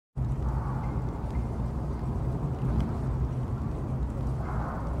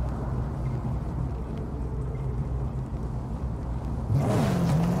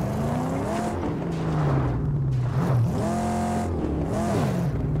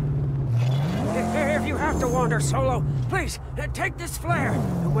wander solo. Please, take this flare.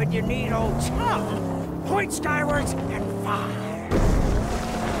 And when you need old chum, point skywards and fire.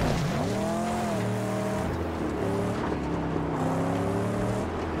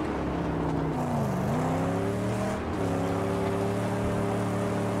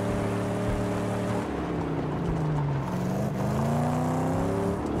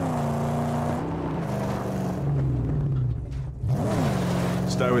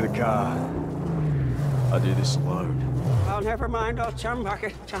 Stay with the car. I do this alone. Oh, never mind old chum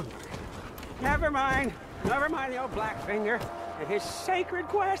bucket. Never mind the old Blackfinger and his sacred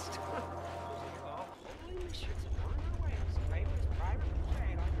quest.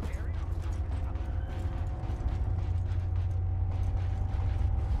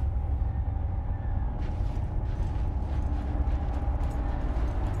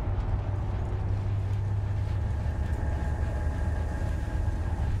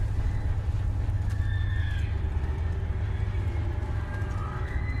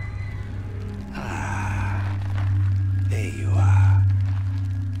 There you are.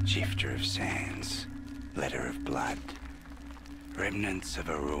 Shifter of sands, letter of blood, remnants of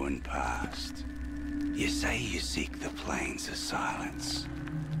a ruined past. You say you seek the plains of silence,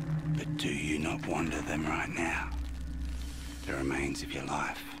 but do you not wander them right now? The remains of your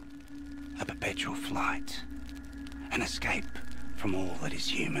life, a perpetual flight, an escape from all that is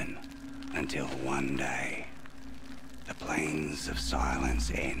human, until one day, the plains of silence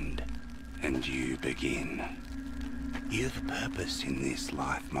end, and you begin. You have a purpose in this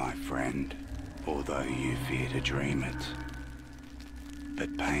life, my friend, although you fear to dream it.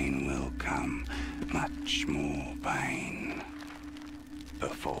 But pain will come, much more pain,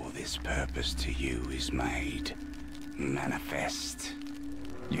 before this purpose to you is made manifest.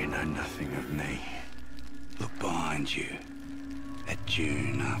 You know nothing of me. Look behind you, at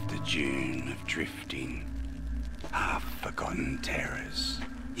dune after dune of drifting, half-forgotten terrors.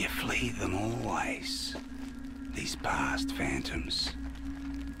 You flee them always. These past phantoms,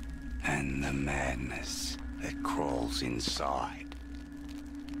 and the madness that crawls inside.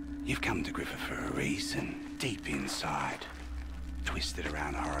 You've come to Griffa for a reason, deep inside. Twisted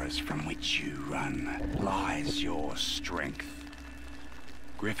around horrors from which you run lies your strength.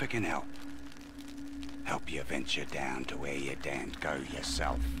 Griffa can help. Help you venture down to where you daren't go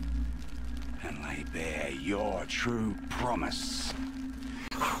yourself. And lay bare your true promise